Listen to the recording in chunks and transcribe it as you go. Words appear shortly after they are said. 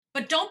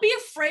But don't be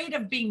afraid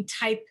of being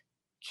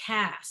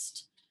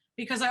typecast,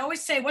 because I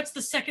always say, what's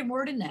the second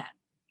word in that?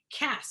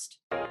 Cast.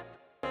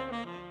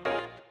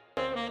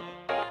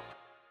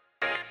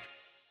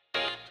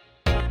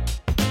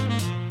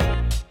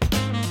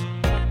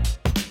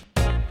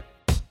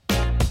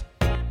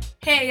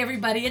 Hey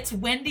everybody, it's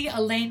Wendy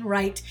Elaine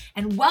Wright,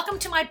 and welcome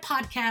to my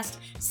podcast,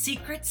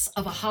 Secrets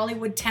of a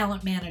Hollywood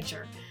Talent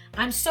Manager.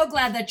 I'm so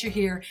glad that you're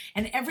here,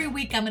 and every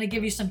week I'm going to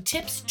give you some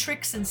tips,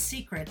 tricks, and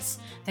secrets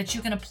that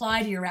you can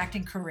apply to your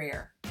acting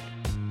career.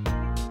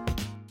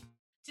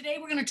 Today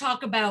we're going to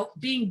talk about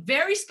being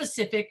very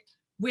specific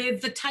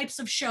with the types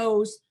of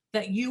shows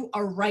that you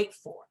are right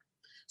for.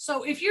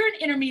 So if you're an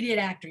intermediate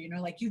actor,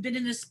 like you've been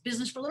in this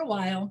business for a little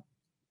while,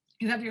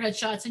 you have your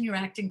headshots and your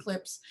acting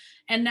clips,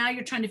 and now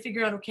you're trying to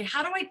figure out, okay,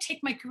 how do I take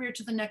my career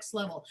to the next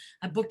level?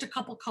 I booked a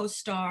couple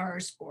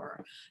co-stars,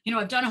 or,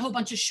 I've done a whole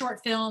bunch of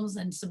short films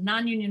and some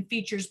non-union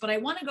features, but I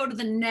want to go to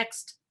the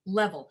next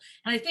level.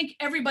 And I think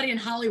everybody in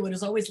Hollywood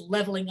is always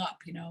leveling up,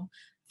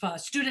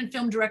 student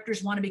film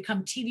directors want to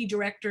become TV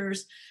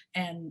directors,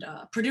 and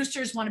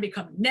producers want to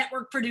become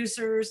network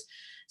producers.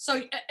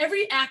 So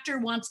every actor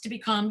wants to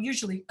become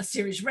usually a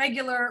series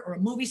regular or a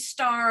movie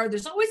star.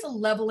 There's always a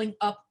leveling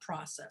up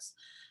process.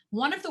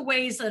 One of the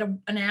ways that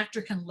an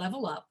actor can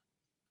level up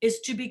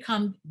is to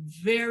become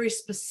very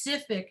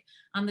specific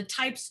on the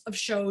types of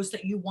shows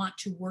that you want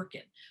to work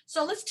in.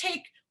 So let's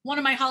take one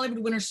of my Hollywood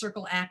Winner's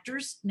Circle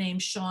actors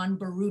named Sean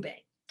Berube.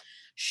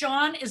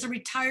 Sean is a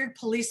retired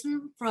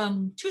policeman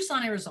from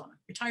Tucson, Arizona,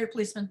 retired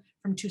policeman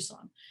from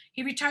Tucson.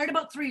 He retired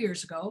about 3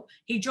 years ago.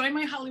 He joined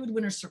my Hollywood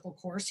Winner's Circle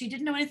course. He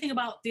didn't know anything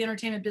about the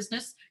entertainment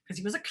business because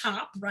he was a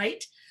cop,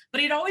 right?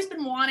 But he'd always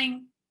been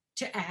wanting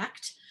to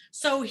act.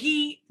 So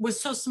he was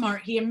so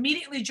smart. He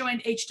immediately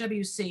joined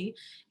HWC,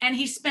 and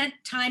he spent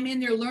time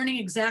in there learning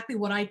exactly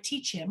what I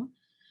teach him.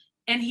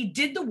 And he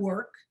did the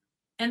work.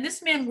 And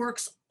this man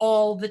works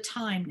all the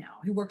time now.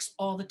 He works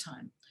all the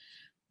time.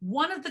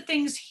 One of the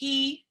things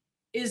he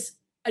is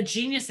a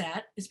genius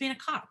at is being a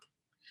cop.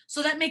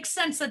 So that makes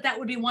sense that that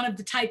would be one of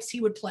the types he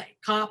would play: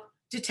 cop,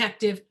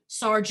 detective,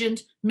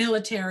 sergeant,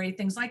 military,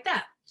 things like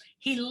that.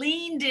 He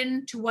leaned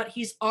into what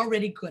he's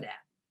already good at.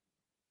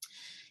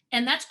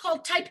 And that's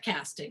called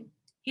typecasting.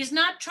 He's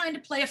not trying to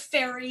play a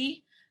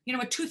fairy,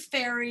 a tooth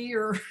fairy,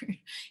 or,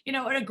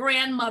 a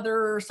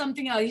grandmother or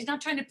something else. He's not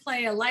trying to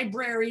play a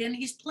librarian.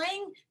 He's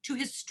playing to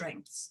his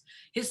strengths.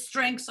 His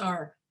strengths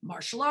are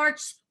martial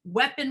arts,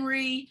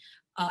 weaponry,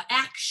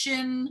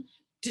 action,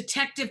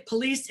 detective,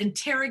 police,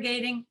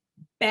 interrogating,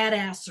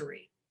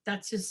 badassery.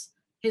 That's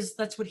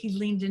that's what he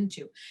leaned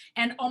into.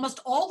 And almost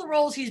all the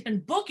roles he's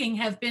been booking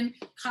have been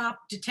cop,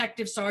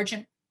 detective,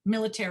 sergeant,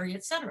 military,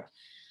 etc.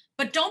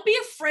 But don't be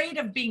afraid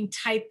of being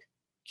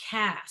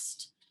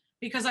typecast,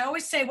 because I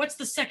always say, what's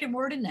the second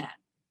word in that?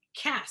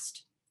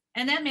 Cast.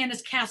 And that man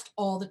is cast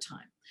all the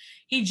time.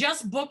 He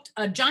just booked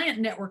a giant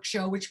network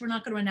show, which we're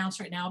not going to announce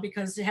right now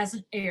because it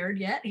hasn't aired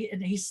yet.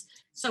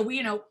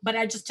 But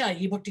I just tell you,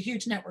 he booked a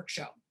huge network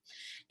show.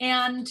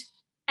 And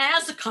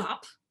as a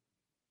cop,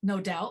 no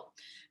doubt.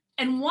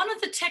 And one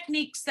of the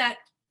techniques that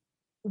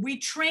we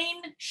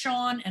train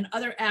Sean and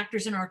other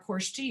actors in our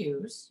course to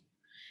use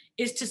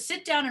is to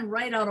sit down and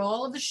write out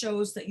all of the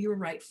shows that you were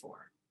right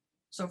for.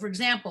 So for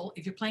example,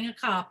 if you're playing a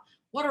cop,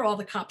 what are all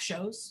the cop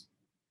shows?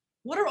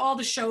 What are all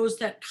the shows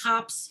that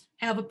cops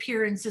have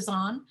appearances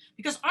on?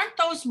 Because aren't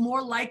those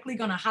more likely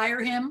going to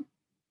hire him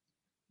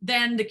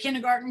than the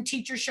kindergarten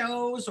teacher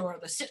shows or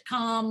the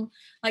sitcom?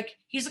 Like,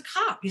 he's a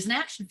cop, he's an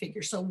action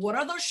figure. So what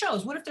are those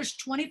shows? What if there's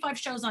 25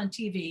 shows on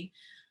TV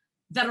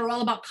that are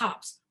all about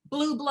cops?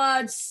 Blue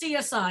Bloods,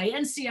 CSI,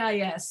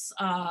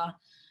 NCIS,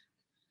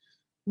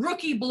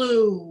 Rookie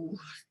Blue,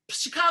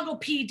 Chicago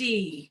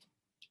PD,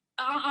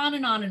 on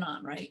and on and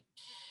on, right?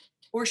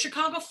 Or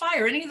Chicago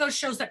Fire, any of those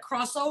shows that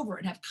cross over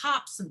and have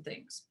cops and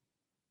things.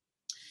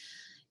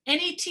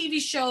 Any TV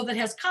show that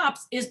has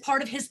cops is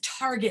part of his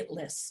target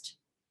list.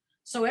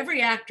 So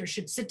every actor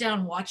should sit down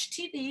and watch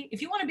TV. If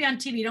you want to be on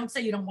TV, don't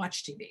say you don't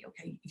watch TV,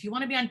 okay? If you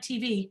want to be on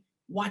TV,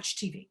 watch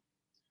TV,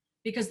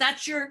 because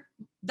that's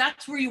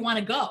where you want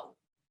to go.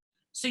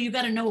 So you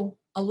got to know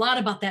a lot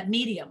about that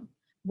medium.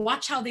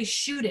 Watch how they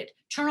shoot it.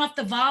 Turn off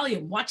the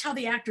volume. Watch how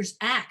the actors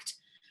act.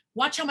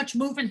 Watch how much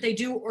movement they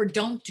do or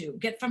don't do.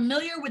 Get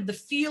familiar with the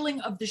feeling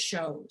of the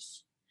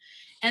shows.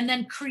 And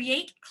then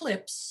create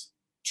clips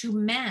to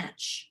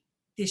match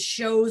the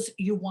shows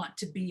you want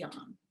to be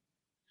on.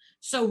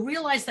 So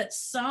realize that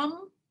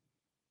some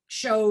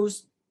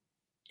shows,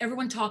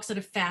 everyone talks at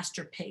a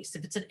faster pace.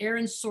 If it's an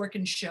Aaron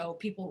Sorkin show,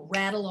 people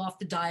rattle off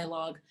the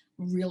dialogue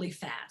really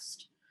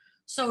fast.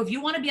 So if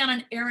you want to be on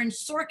an Aaron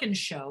Sorkin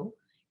show,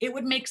 it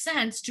would make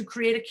sense to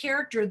create a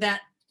character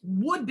that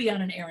would be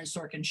on an Aaron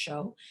Sorkin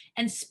show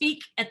and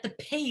speak at the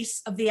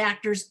pace of the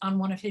actors on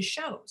one of his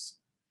shows.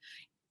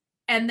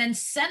 And then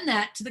send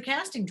that to the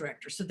casting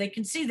director so they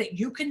can see that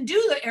you can do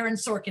the Aaron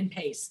Sorkin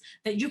pace,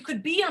 that you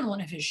could be on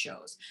one of his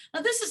shows.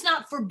 Now, this is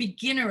not for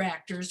beginner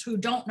actors who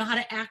don't know how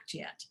to act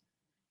yet.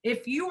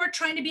 If you are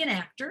trying to be an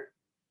actor,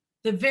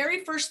 the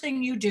very first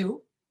thing you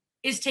do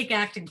is take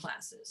acting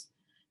classes.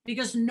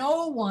 because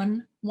no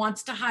one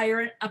wants to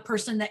hire a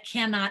person that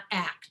cannot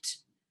act.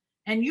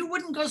 And you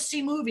wouldn't go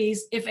see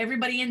movies if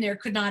everybody in there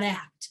could not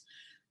act.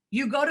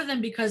 You go to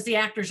them because the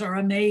actors are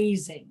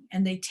amazing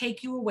and they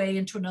take you away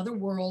into another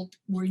world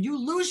where you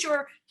lose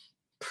your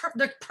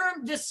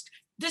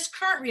this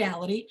current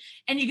reality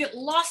and you get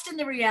lost in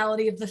the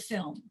reality of the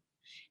film.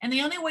 And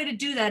the only way to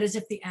do that is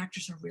if the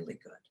actors are really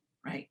good,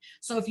 right?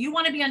 So if you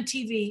want to be on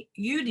TV,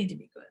 you need to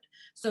be good.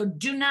 So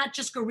do not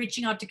just go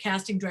reaching out to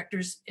casting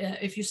directors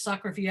if you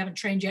suck or if you haven't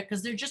trained yet,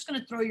 because they're just going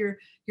to throw your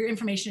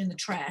information in the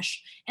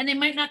trash. And they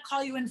might not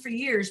call you in for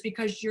years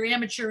because you're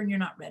amateur and you're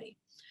not ready.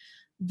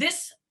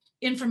 This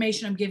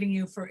information I'm giving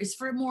you is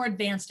for more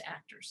advanced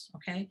actors,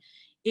 okay?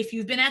 If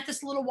you've been at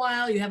this a little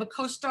while, you have a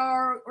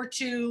co-star or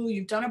two,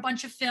 you've done a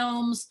bunch of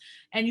films,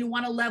 and you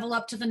want to level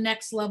up to the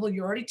next level,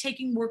 you're already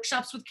taking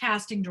workshops with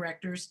casting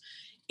directors,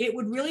 it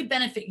would really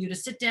benefit you to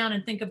sit down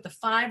and think of the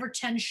 5 or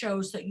 10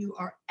 shows that you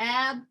are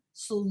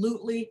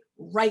absolutely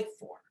right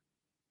for.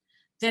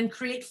 Then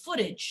create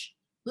footage,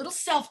 little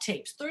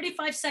self-tapes,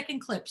 35-second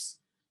clips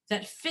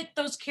that fit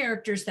those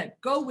characters,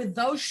 that go with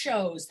those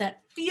shows,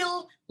 that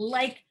feel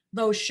like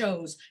those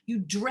shows. You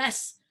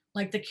dress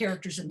like the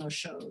characters in those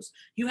shows.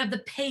 You have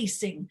the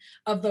pacing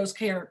of those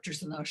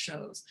characters in those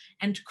shows,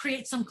 and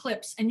create some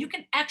clips. And you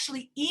can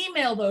actually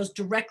email those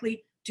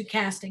directly to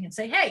casting and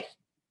say, hey,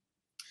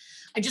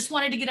 I just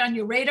wanted to get on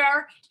your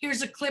radar.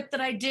 Here's a clip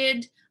that I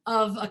did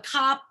of a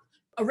cop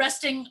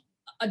arresting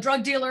a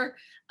drug dealer.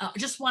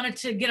 Just wanted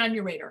to get on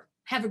your radar.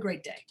 Have a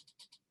great day.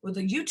 With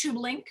a YouTube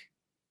link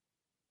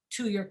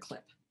to your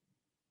clip.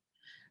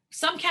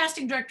 Some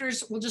casting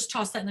directors will just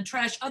toss that in the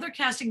trash. Other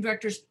casting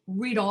directors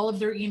read all of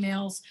their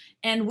emails.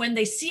 And when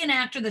they see an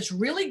actor that's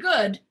really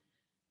good,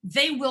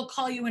 they will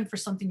call you in for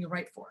something you're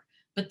right for.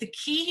 But the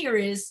key here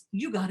is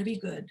you got to be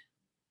good.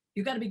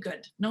 You got to be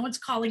good. No one's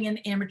calling in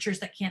amateurs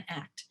that can't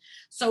act.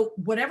 So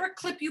whatever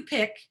clip you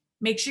pick,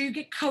 make sure you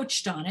get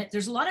coached on it.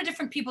 There's a lot of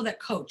different people that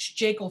coach.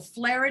 Jake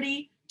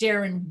O'Flaherty,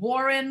 Darren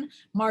Warren,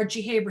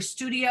 Margie Haber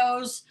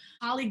Studios,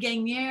 Holly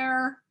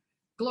Gagnere,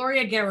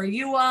 Gloria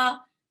Garayua,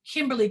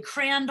 Kimberly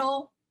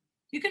Crandall.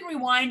 You can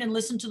rewind and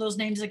listen to those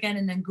names again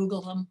and then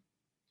Google them.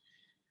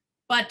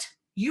 But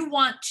you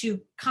want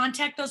to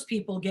contact those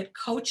people, get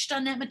coached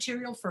on that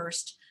material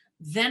first,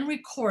 then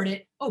record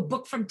it. Oh,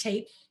 book from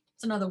tape.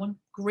 It's another one.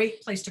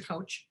 Great place to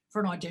coach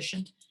for an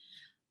audition.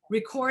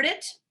 Record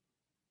it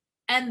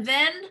and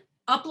then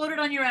upload it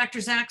on your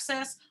Actors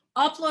Access,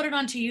 upload it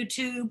onto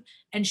YouTube,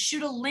 and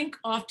shoot a link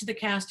off to the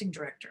casting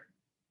director.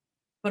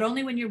 But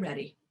only when you're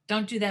ready.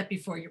 Don't do that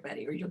before you're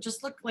ready, or you'll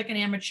just look like an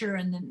amateur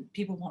and then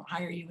people won't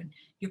hire you and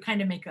you kind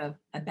of make a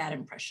bad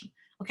impression.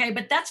 Okay,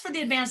 but that's for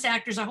the advanced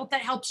actors. I hope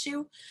that helps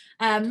you.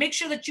 Make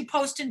sure that you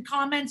post in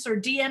comments or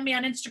DM me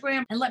on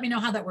Instagram and let me know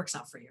how that works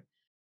out for you.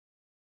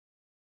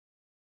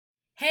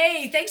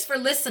 Hey, thanks for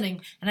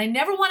listening. And I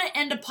never want to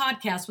end a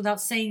podcast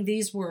without saying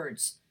these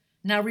words.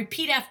 Now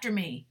repeat after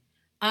me.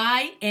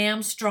 I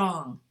am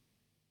strong.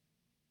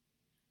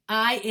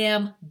 I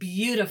am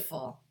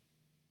beautiful.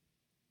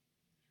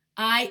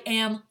 I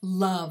am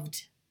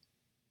loved.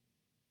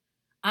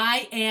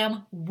 I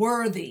am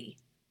worthy.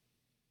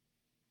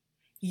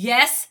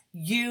 Yes,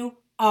 you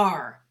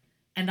are.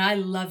 And I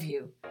love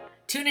you.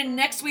 Tune in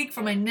next week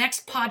for my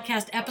next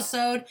podcast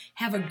episode.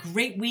 Have a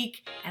great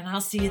week, and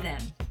I'll see you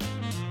then.